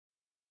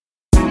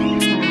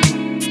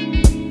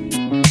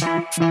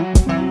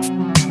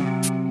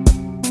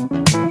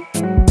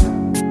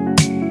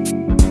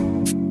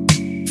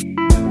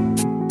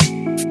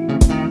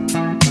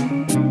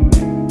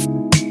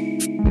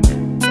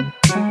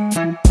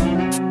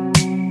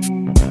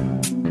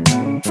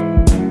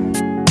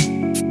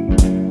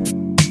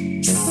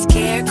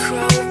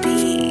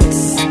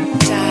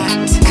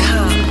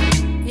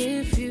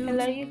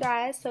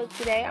so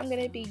today I'm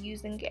going to be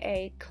using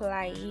a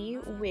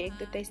Klaiyi wig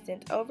that they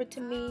sent over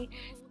to me.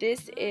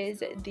 This is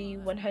the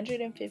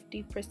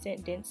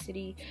 150%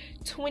 density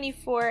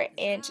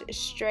 24-inch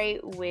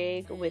straight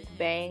wig with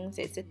bangs.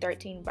 It's a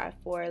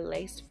 13x4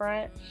 lace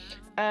front.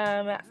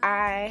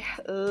 I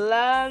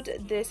loved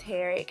this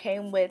hair. It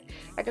came with,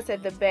 like I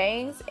said, the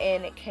bangs,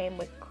 and it came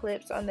with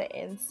clips on the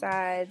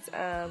insides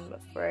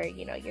for,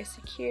 you know, your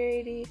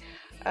security.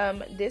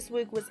 This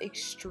wig was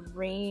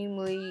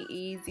extremely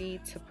easy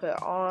to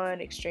put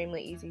on,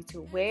 extremely easy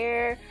to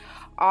wear.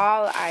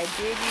 All I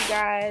did, you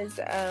guys,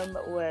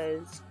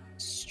 was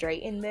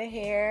straighten the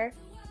hair.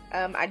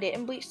 I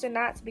didn't bleach the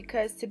knots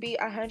because, to be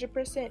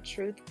 100%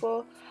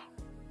 truthful,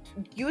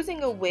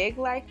 using a wig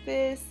like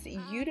this,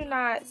 you do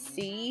not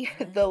see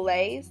the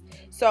lace,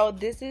 so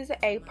this is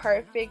a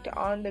perfect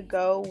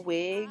on-the-go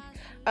wig.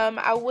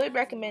 I would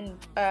recommend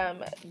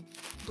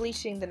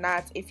bleaching the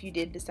knots if you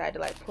did decide to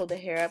like pull the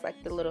hair up,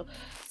 like the little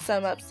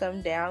some up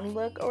some down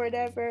look or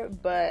whatever,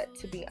 but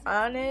to be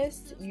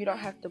honest, you don't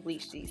have to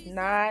bleach these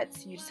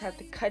knots. You just have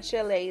to cut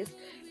your lace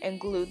and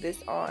glue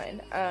this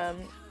on.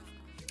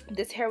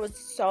 This hair was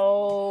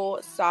so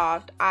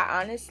soft.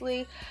 I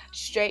honestly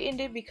straightened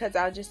it because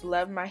I just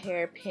love my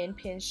hair pin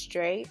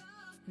straight,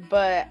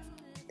 but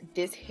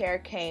this hair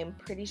came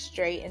pretty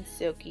straight and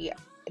silky.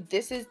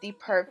 This is the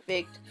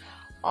perfect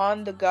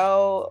on the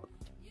go,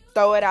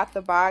 throw it out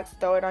the box,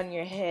 throw it on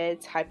your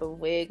head type of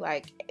wig.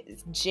 Like,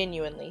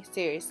 genuinely,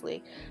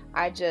 seriously,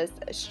 I just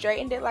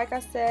straightened it like I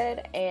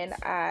said, and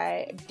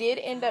I did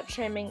end up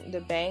trimming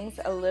the bangs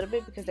a little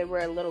bit because they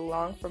were a little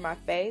long for my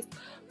face.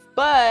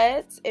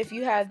 But if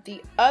you have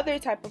the other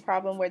type of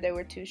problem where they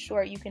were too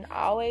short, you can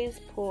always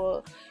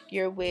pull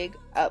your wig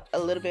up a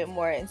little bit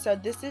more. And so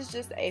this is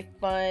just a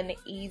fun,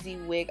 easy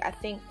wig. I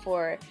think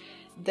for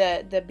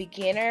the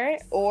beginner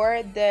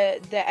or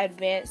the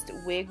advanced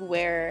wig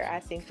wearer, I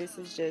think this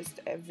is just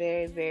a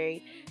very,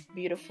 very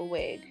beautiful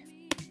wig.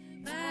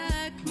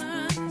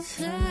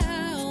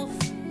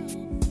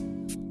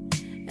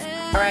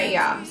 Alright,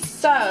 y'all,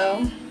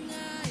 so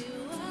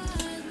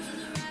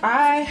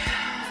I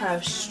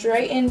have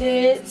straightened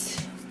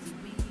it.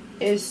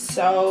 It's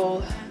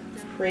so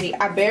pretty.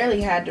 I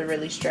barely had to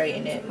really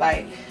straighten it.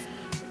 Like,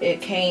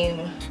 it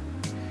came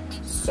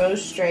so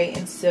straight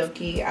and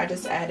silky. I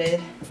just added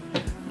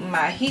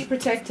my heat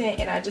protectant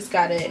and I just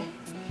got it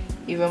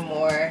even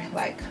more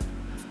like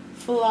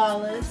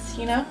flawless,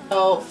 you know.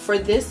 So for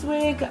this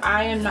wig,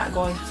 I am not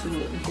going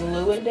to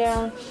glue it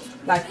down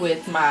like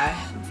with my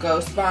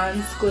Ghost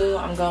Bonds glue.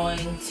 I'm going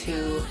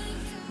to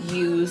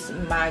use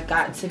my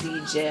Got To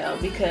Be gel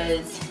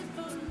because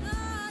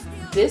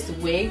this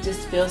wig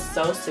just feels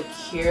so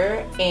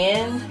secure,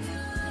 and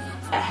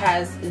it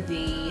has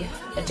the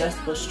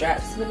adjustable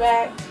straps to the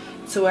back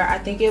to where I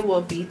think it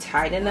will be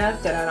tight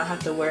enough that I don't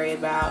have to worry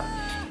about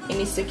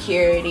any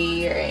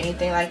security or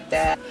anything like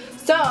that.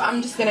 So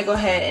I'm just gonna go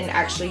ahead and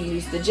actually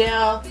use the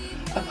gel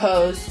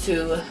opposed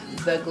to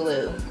the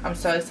glue. I'm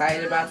so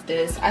excited about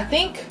this. I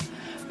think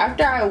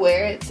after I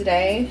wear it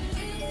today,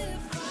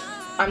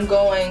 I'm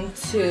going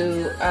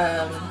to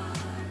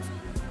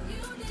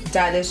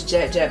dye this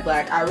jet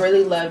black. I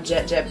really love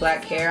jet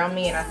black hair on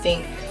me, and I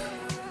think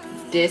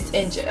this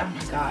in jet, oh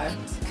my god,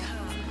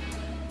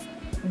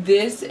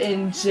 this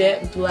in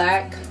jet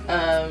black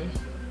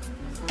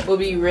will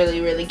be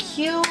really, really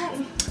cute.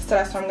 So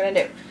that's what I'm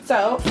gonna do.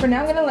 So for now,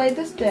 I'm gonna lay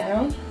this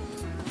down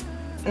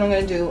and I'm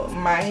gonna do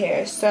my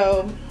hair.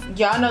 So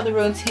y'all know the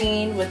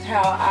routine with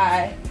how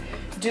I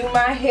do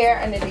my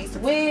hair under these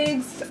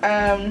wigs.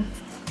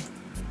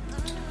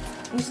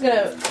 I'm just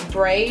gonna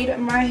braid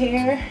my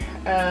hair.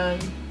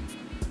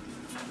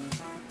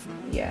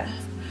 Yeah,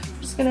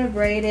 I'm just gonna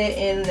braid it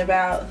in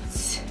about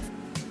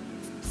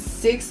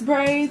 6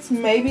 braids,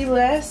 maybe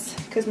less,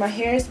 because my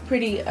hair is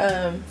pretty,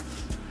 I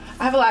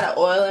have a lot of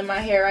oil in my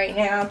hair right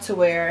now to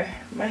where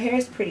my hair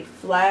is pretty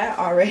flat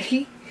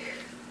already,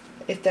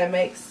 if that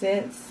makes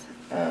sense.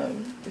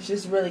 It's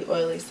just really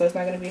oily, so it's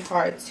not gonna be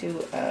hard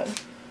to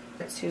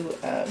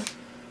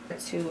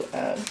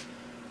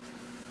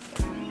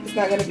it's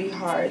not gonna be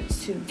hard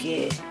to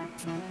get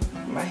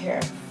my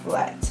hair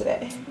flat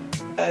today.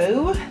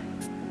 Oh,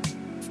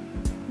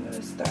 I'm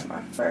gonna start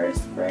my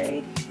first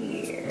braid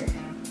here.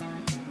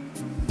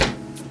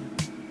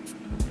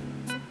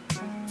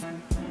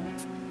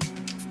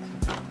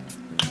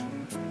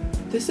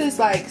 This is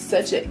like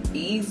such an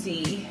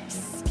easy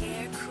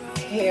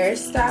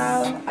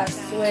hairstyle, I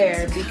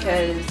swear,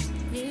 because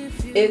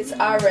it's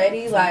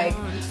already like,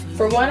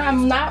 for one,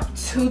 I'm not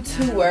too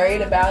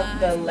worried about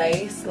the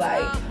lace.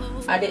 Like,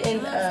 I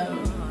didn't,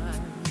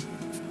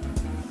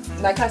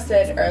 like I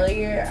said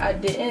earlier, I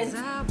didn't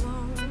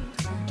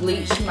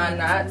bleach my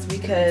knots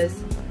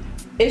because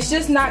it's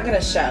just not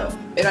gonna show.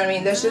 You know what I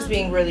mean? That's just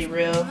being really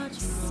real.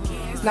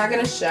 It's not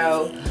gonna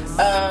show.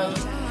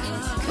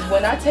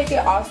 When I take it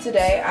off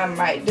today, I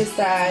might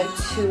decide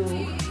to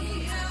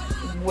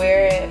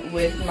wear it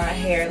with my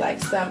hair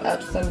like some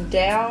up, some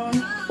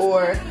down,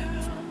 or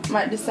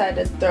might decide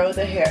to throw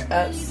the hair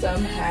up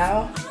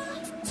somehow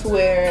to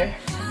where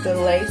the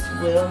lace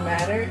will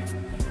matter.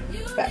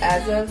 But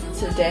as of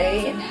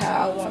today and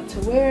how I want to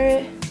wear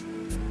it,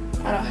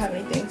 I don't have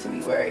anything to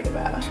be worried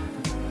about.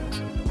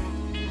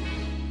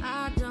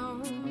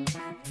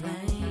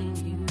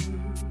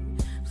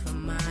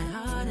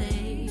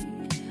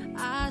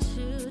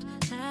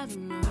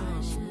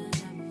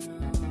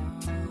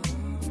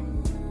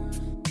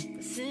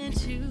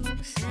 Since you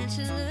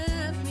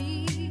left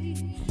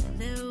me,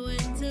 there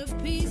went a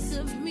piece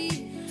of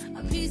me,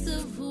 a piece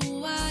of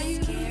who I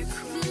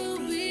used to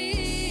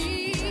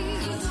be. I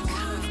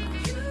want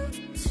you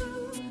to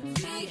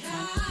be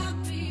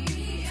happy,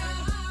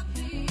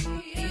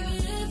 even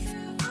if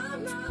I'm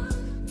not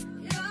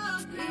your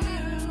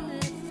girl,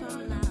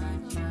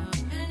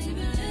 and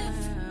even if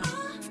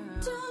I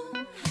don't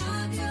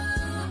have your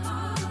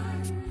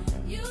heart,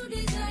 you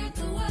deserve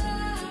the world.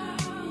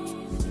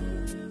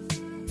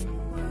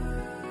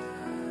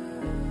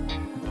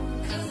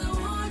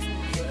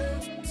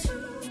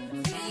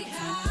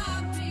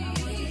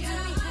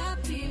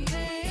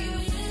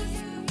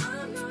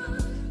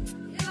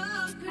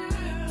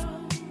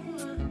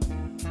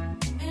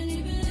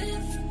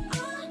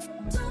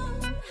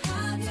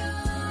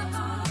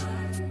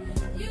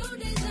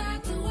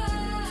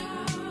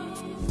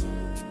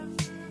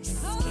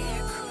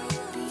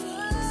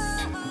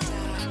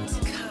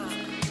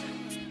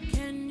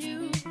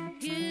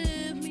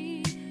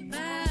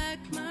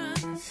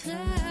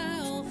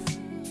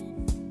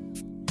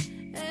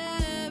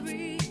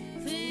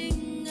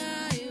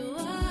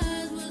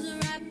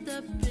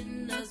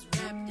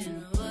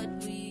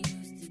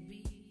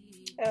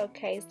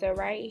 Okay, so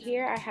right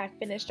here I have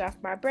finished off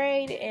my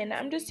braid, and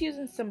I'm just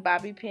using some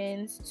bobby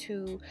pins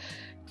to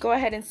go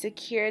ahead and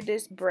secure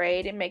this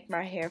braid and make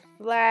my hair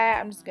flat.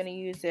 I'm just going to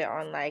use it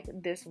on like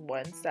this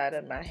one side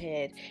of my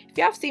head. If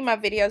y'all have seen my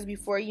videos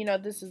before, you know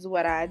this is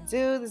what I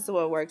do. This is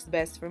what works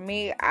best for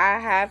me. I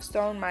have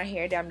sewn my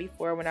hair down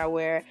before when I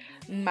wear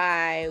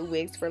my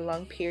wigs for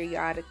long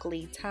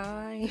periodically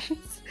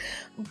times.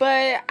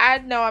 But I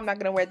know I'm not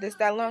going to wear this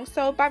that long,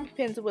 so bobby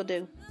pins will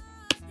do.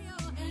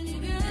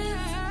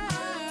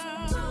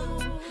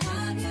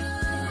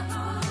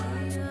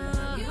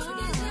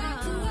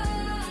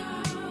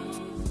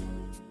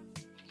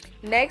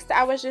 Next,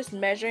 I was just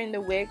measuring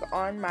the wig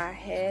on my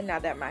head now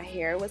that my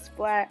hair was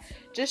flat.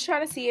 Just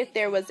trying to see if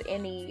there was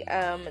any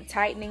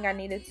tightening I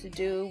needed to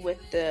do with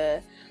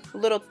the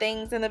little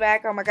things in the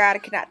back. Oh my god, I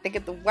cannot think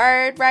of the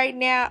word right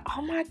now.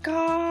 Oh my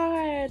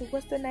god,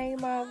 what's the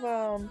name of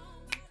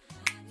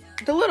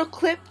the little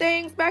clip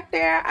things back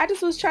there? I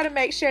just was trying to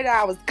make sure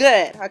that I was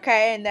good,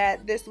 okay, and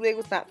that this wig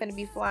was not going to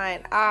be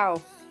flying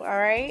off.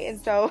 Alright, and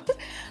so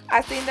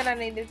I seen that I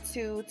needed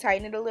to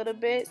tighten it a little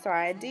bit, so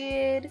I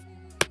did.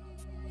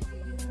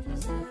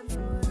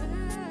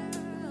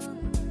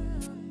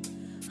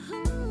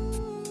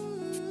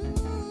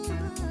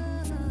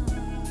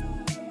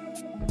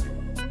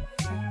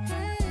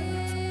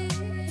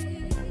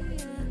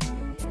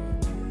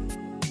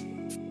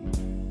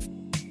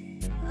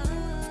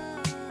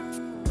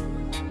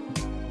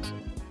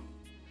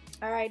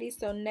 Alrighty,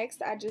 so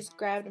next I just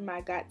grabbed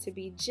my Got To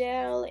Be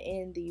gel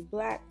in the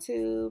black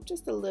tube,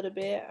 just a little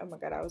bit. Oh my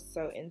god, I was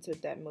so into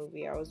that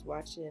movie I was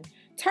watching.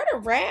 Turn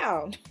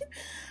around!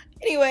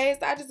 Anyways,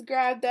 I just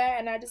grabbed that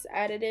and I just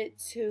added it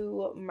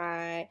to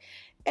my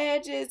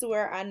edges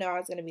where I know I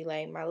was going to be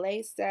laying my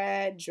lace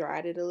at.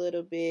 Dried it a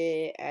little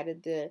bit,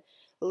 added the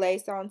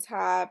lace on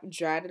top,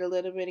 dried it a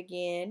little bit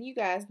again. You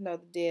guys know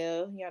the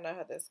deal. Y'all know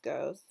how this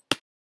goes.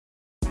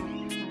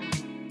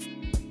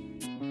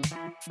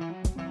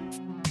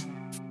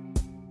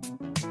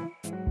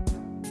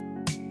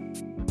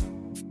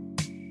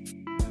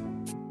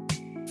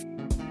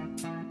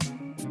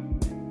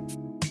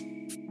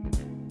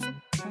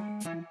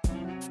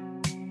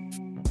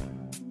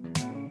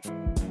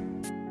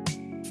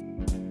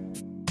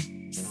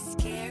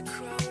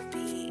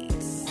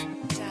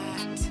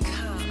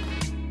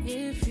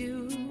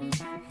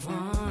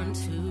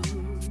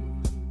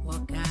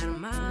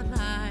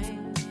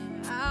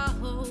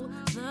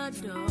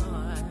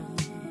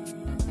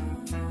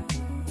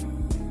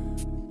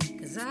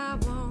 Cause I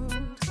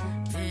won't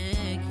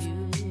beg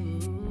you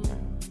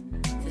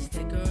to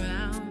stick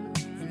around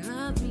and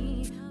love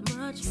me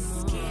much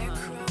more.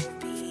 Scarecrow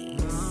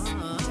beats.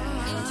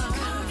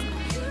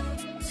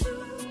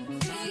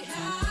 Be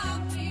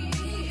happy,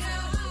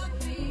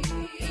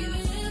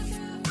 even if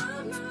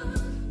I'm not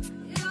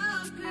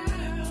your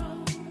girl,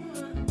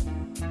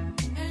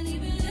 and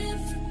even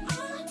if I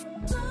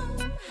don't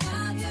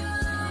have your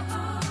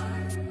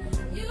heart,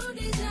 you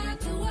deserve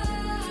the world.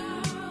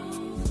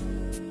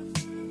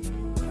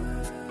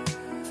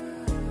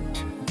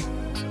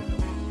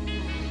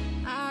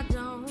 I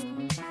don't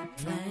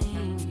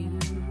blame you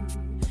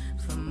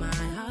for my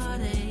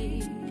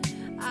heartache.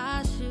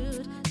 I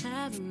should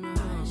have known.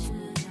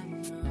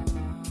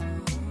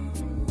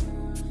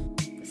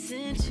 But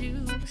since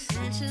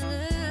you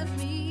left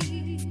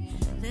me,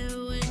 there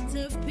went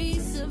a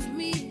piece of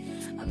me,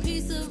 a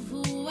piece of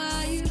who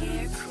I used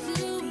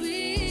to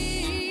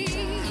be.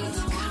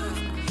 I want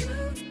you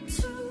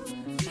to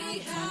be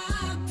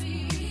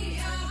happy,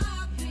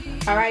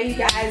 Alright you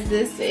guys,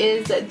 this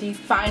is the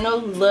final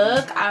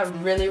look. I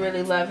really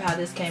love how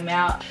this came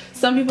out.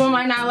 Some people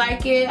might not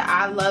like it.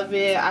 I love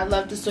it. I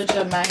love to switch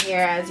up my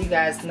hair. As you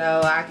guys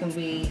know, I can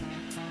be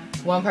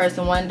one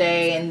person one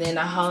day and then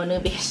a whole new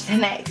bitch the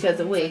next because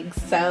of wigs.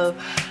 So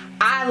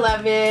I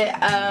love it.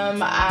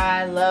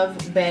 I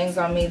love bangs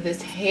on me.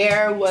 This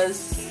hair was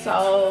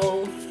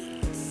so...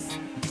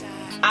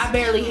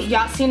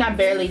 y'all seen I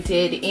barely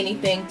did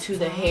anything to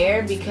the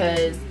hair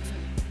because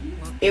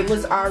it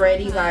was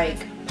already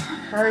like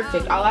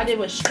perfect. All I did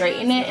was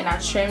straighten it and I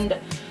trimmed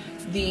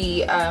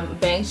the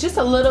bangs just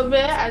a little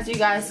bit, as you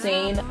guys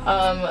seen.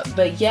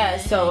 But yeah,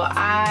 so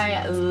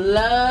I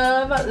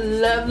love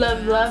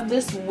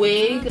this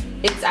wig.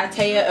 It's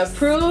Ataya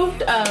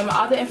approved.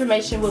 All the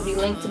information will be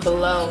linked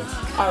below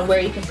on where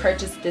you can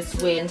purchase this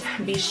wig.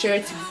 Be sure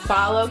to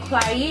follow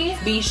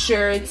Klaiyi. Be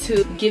sure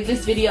to give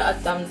this video a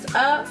thumbs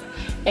up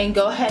and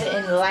go ahead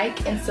and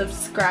like and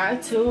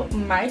subscribe to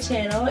my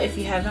channel if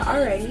you haven't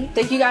already.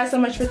 Thank you guys so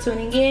much for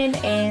tuning in,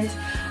 and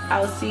I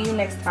will see you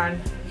next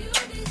time.